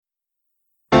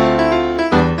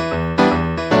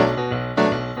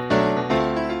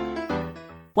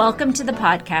Welcome to the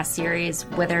podcast series,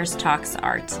 Withers Talks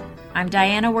Art. I'm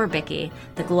Diana Werbicki,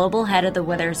 the global head of the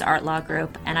Withers Art Law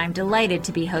Group, and I'm delighted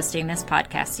to be hosting this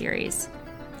podcast series.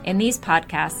 In these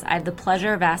podcasts, I have the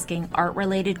pleasure of asking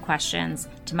art-related questions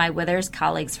to my Withers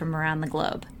colleagues from around the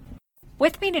globe.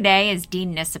 With me today is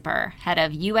Dean Nisseper, head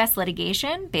of U.S.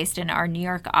 litigation based in our New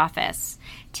York office.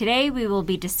 Today, we will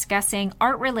be discussing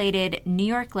art-related New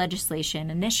York legislation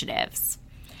initiatives.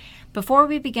 Before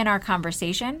we begin our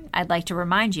conversation, I'd like to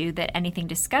remind you that anything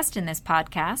discussed in this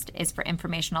podcast is for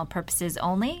informational purposes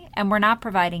only, and we're not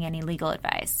providing any legal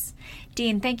advice.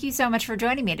 Dean, thank you so much for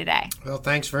joining me today. Well,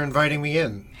 thanks for inviting me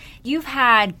in. You've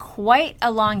had quite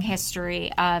a long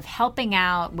history of helping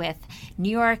out with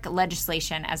New York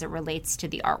legislation as it relates to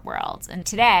the art world, and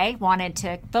today wanted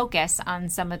to focus on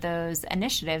some of those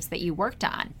initiatives that you worked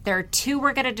on. There are two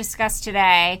we're going to discuss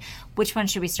today. Which one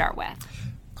should we start with?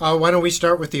 Why don't we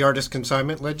start with the artist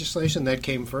consignment legislation? That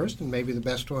came first and maybe the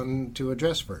best one to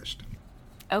address first.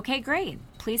 Okay, great.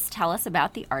 Please tell us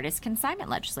about the artist consignment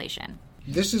legislation.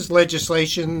 This is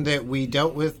legislation that we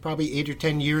dealt with probably 8 or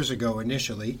 10 years ago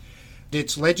initially.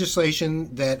 It's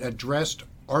legislation that addressed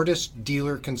artist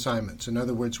dealer consignments. In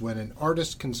other words, when an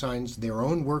artist consigns their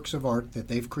own works of art that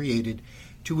they've created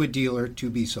to a dealer to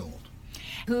be sold.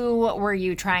 Who were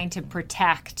you trying to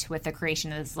protect with the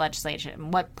creation of this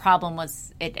legislation? What problem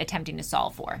was it attempting to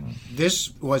solve for?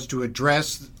 This was to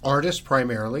address artists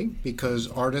primarily, because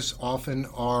artists often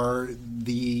are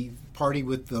the party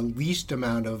with the least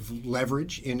amount of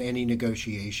leverage in any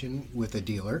negotiation with a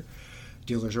dealer.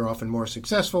 Dealers are often more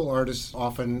successful. Artists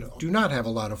often do not have a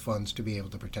lot of funds to be able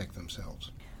to protect themselves.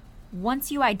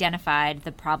 Once you identified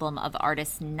the problem of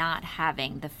artists not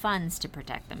having the funds to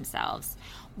protect themselves,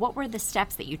 what were the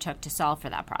steps that you took to solve for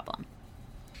that problem?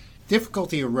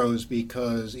 Difficulty arose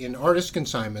because in artist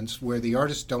consignments, where the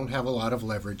artists don't have a lot of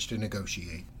leverage to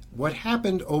negotiate, what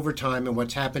happened over time and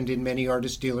what's happened in many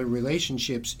artist-dealer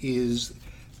relationships is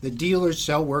the dealers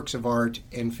sell works of art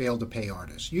and fail to pay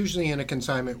artists. Usually in a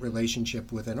consignment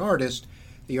relationship with an artist,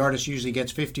 the artist usually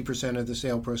gets 50% of the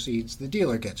sale proceeds, the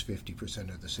dealer gets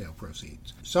 50% of the sale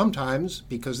proceeds. Sometimes,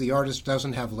 because the artist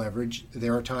doesn't have leverage,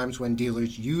 there are times when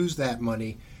dealers use that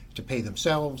money to pay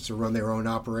themselves, to run their own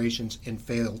operations, and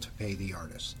fail to pay the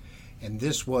artist. And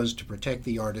this was to protect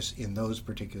the artist in those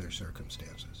particular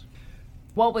circumstances.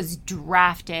 What was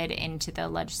drafted into the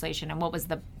legislation, and what was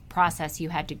the process you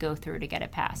had to go through to get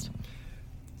it passed?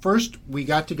 First, we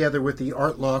got together with the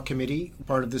Art Law Committee,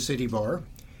 part of the City Bar.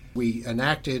 We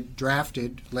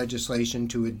drafted legislation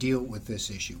to deal with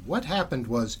this issue. What happened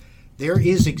was there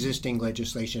is existing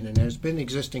legislation, and there's been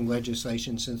existing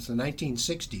legislation since the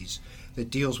 1960s that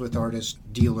deals with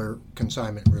artist-dealer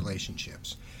consignment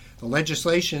relationships. The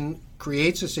legislation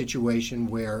creates a situation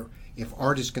where if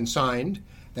art is consigned,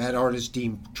 that art is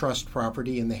deemed trust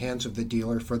property in the hands of the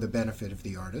dealer for the benefit of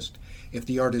the artist. If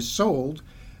the art is sold,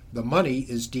 the money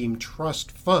is deemed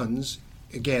trust funds,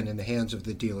 again, in the hands of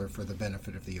the dealer for the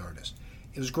benefit of the artist.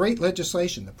 It was great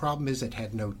legislation. The problem is it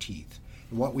had no teeth.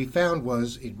 And what we found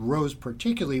was it rose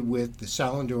particularly with the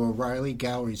Salinger O'Reilly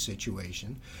Gallery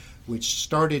situation, which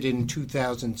started in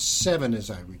 2007,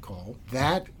 as I recall.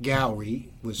 That gallery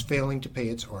was failing to pay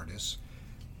its artists.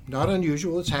 Not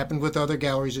unusual. It's happened with other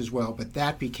galleries as well, but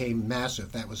that became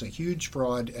massive. That was a huge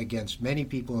fraud against many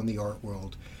people in the art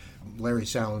world. Larry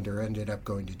Salinger ended up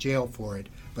going to jail for it.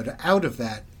 But out of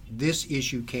that, this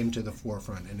issue came to the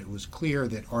forefront, and it was clear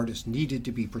that artists needed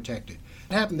to be protected.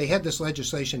 It happened, they had this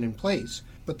legislation in place,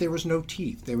 but there was no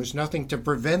teeth. There was nothing to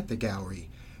prevent the gallery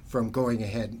from going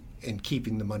ahead and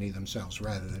keeping the money themselves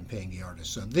rather than paying the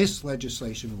artists. So this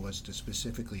legislation was to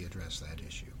specifically address that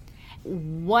issue.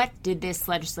 What did this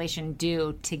legislation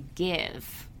do to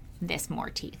give this more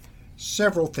teeth?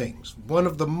 Several things. One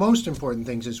of the most important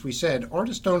things, as we said,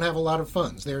 artists don't have a lot of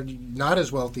funds. They're not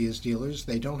as wealthy as dealers.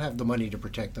 They don't have the money to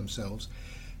protect themselves.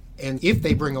 And if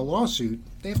they bring a lawsuit,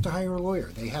 they have to hire a lawyer.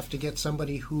 They have to get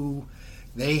somebody who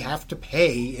they have to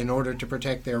pay in order to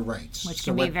protect their rights. Which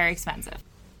can be very expensive.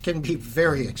 Can be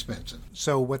very expensive.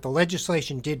 So what the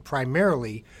legislation did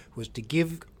primarily was to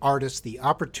give artists the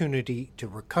opportunity to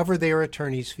recover their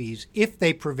attorney's fees if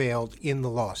they prevailed in the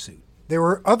lawsuit. There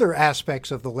were other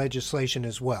aspects of the legislation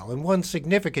as well, and one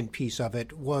significant piece of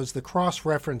it was the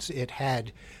cross-reference it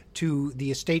had to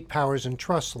the Estate Powers and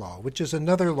Trust Law, which is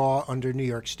another law under New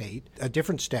York State, a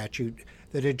different statute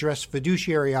that addressed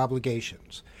fiduciary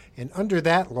obligations. And under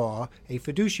that law, a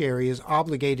fiduciary is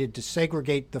obligated to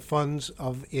segregate the funds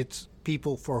of its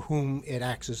people for whom it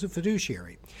acts as a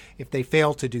fiduciary. If they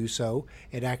fail to do so,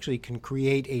 it actually can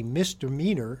create a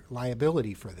misdemeanor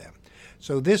liability for them.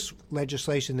 So this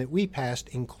legislation that we passed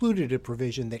included a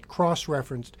provision that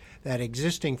cross-referenced that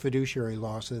existing fiduciary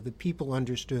law so that people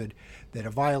understood that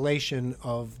a violation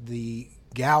of the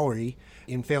gallery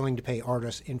in failing to pay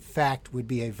artists, in fact, would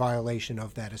be a violation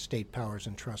of that estate powers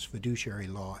and trust fiduciary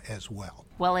law as well.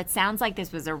 Well, it sounds like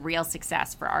this was a real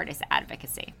success for artist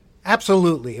advocacy.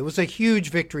 Absolutely. It was a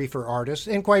huge victory for artists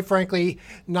and, quite frankly,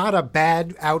 not a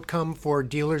bad outcome for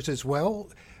dealers as well.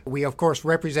 We, of course,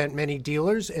 represent many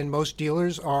dealers, and most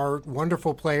dealers are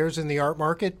wonderful players in the art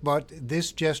market, but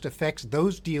this just affects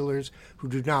those dealers who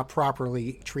do not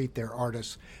properly treat their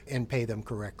artists and pay them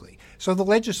correctly. So the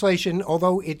legislation,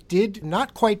 although it did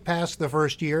not quite pass the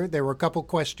first year, there were a couple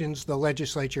questions the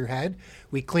legislature had.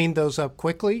 We cleaned those up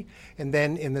quickly, and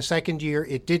then in the second year,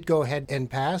 it did go ahead and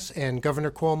pass, and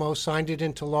Governor Cuomo signed it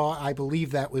into law. I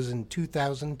believe that was in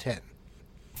 2010.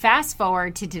 Fast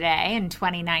forward to today in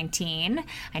 2019.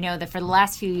 I know that for the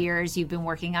last few years you've been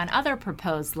working on other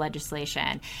proposed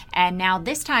legislation. And now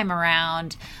this time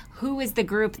around, who is the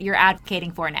group you're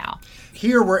advocating for now?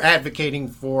 Here we're advocating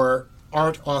for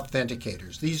art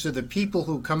authenticators. These are the people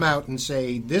who come out and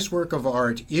say this work of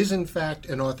art is in fact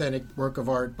an authentic work of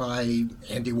art by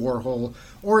Andy Warhol,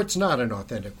 or it's not an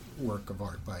authentic work of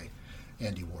art by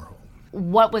Andy Warhol.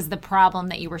 What was the problem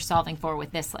that you were solving for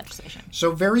with this legislation?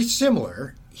 So very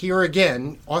similar. Here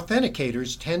again,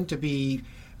 authenticators tend to be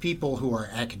people who are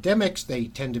academics. They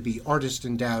tend to be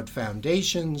artist-endowed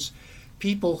foundations,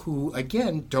 people who,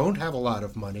 again, don't have a lot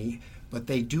of money, but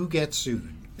they do get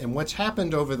sued. And what's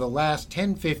happened over the last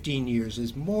 10, 15 years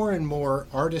is more and more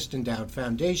artist-endowed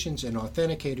foundations and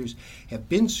authenticators have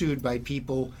been sued by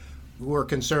people who are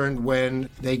concerned when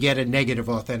they get a negative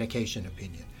authentication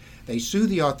opinion. They sue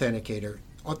the authenticator.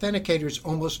 Authenticators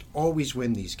almost always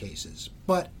win these cases.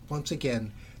 But, once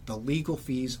again, the legal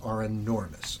fees are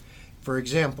enormous. For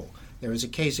example, there was a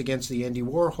case against the Andy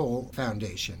Warhol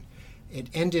Foundation. It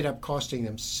ended up costing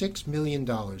them $6 million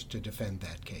to defend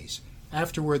that case.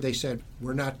 Afterward, they said,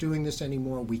 we're not doing this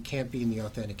anymore. We can't be in the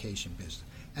authentication business.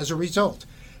 As a result,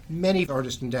 many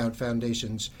artist-endowed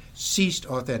foundations ceased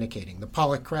authenticating. The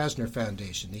Pollock Krasner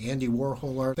Foundation, the Andy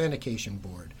Warhol Authentication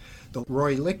Board, the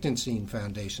Roy Lichtenstein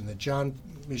Foundation, the John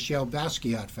Michel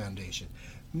Basquiat Foundation.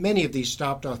 Many of these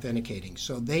stopped authenticating,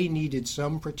 so they needed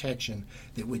some protection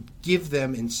that would give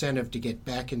them incentive to get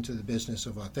back into the business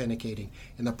of authenticating.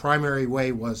 And the primary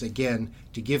way was, again,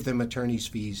 to give them attorney's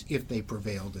fees if they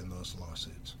prevailed in those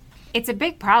lawsuits. It's a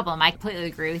big problem. I completely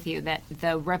agree with you that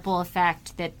the ripple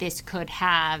effect that this could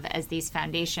have as these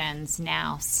foundations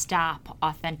now stop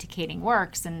authenticating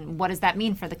works, and what does that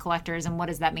mean for the collectors, and what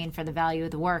does that mean for the value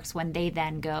of the works when they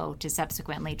then go to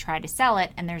subsequently try to sell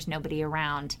it and there's nobody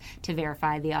around to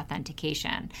verify the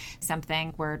authentication.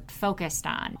 Something we're focused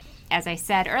on. As I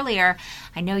said earlier,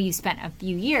 I know you spent a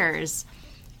few years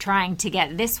trying to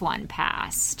get this one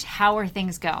passed. How are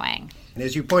things going? And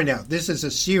as you point out, this is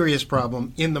a serious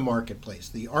problem in the marketplace.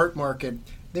 The art market,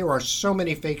 there are so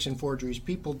many fakes and forgeries,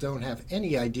 people don't have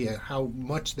any idea how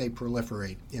much they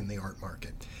proliferate in the art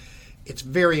market. It's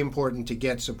very important to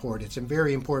get support. It's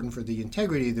very important for the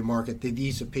integrity of the market that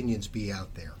these opinions be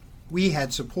out there. We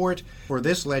had support for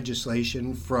this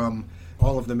legislation from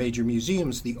all of the major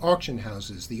museums, the auction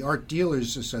houses, the Art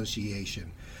Dealers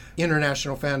Association,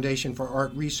 International Foundation for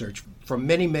Art Research, from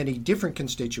many, many different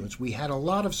constituents. We had a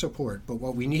lot of support, but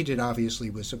what we needed, obviously,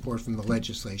 was support from the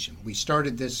legislation. We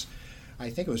started this, I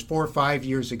think it was 4 or 5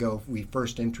 years ago, we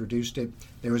first introduced it.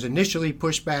 There was initially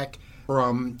pushback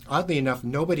from, oddly enough,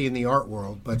 nobody in the art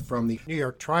world, but from the New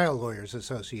York Trial Lawyers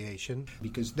Association,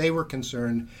 because they were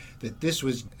concerned that this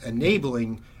was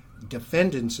enabling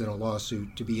defendants in a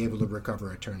lawsuit to be able to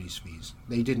recover attorney's fees.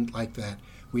 They didn't like that.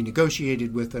 We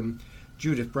negotiated with them.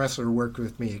 Judith Bressler worked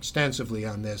with me extensively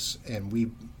on this, and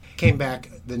we came back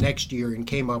the next year and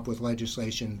came up with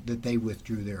legislation that they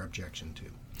withdrew their objection to.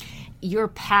 Your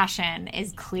passion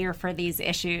is clear for these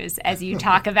issues as you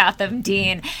talk about them,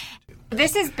 Dean.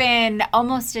 This has been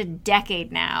almost a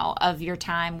decade now of your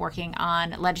time working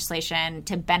on legislation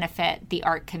to benefit the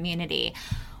art community.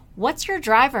 What's your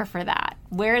driver for that?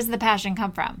 Where does the passion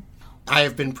come from? I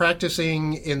have been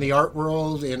practicing in the art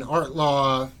world, in art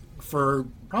law, for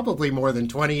probably more than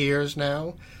 20 years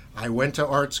now. I went to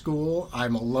art school.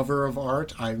 I'm a lover of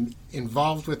art. I'm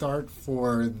involved with art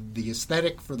for the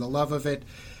aesthetic, for the love of it.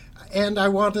 And I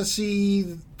want to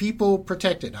see people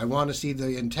protected. I want to see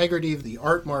the integrity of the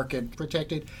art market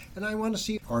protected, and I want to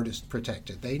see artists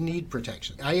protected. They need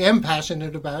protection. I am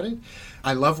passionate about it.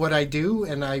 I love what I do,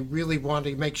 and I really want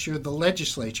to make sure the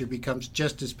legislature becomes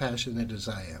just as passionate as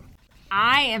I am.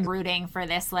 I am rooting for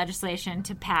this legislation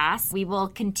to pass. We will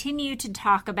continue to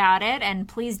talk about it, and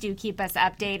please do keep us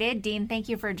updated. Dean, thank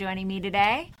you for joining me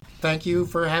today. Thank you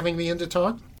for having me in to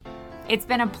talk. It's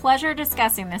been a pleasure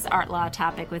discussing this art law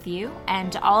topic with you.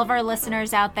 And to all of our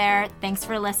listeners out there, thanks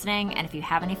for listening. And if you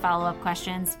have any follow-up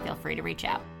questions, feel free to reach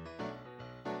out.